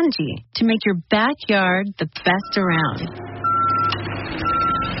on Angie to make your backyard the best around.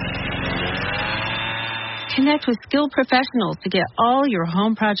 Connect with skilled professionals to get all your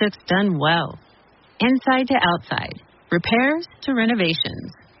home projects done well. Inside to outside, repairs to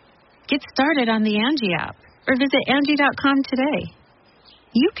renovations. Get started on the Angie app or visit Angie.com today.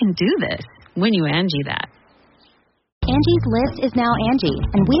 You can do this when you Angie that. Angie's List is now Angie,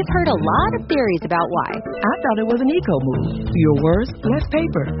 and we've heard a lot of theories about why. I thought it was an eco move. Fewer words, less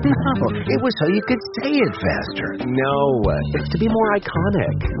paper. No, it was so you could say it faster. No, it's to be more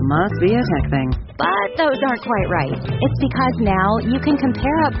iconic. Must be a tech thing. But those aren't quite right. It's because now you can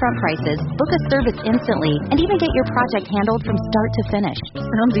compare upfront prices, book a service instantly, and even get your project handled from start to finish.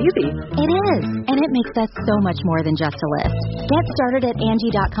 Sounds easy. It is, and it makes us so much more than just a list. Get started at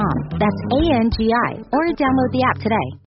Angie.com. That's ANGI, or download the app today.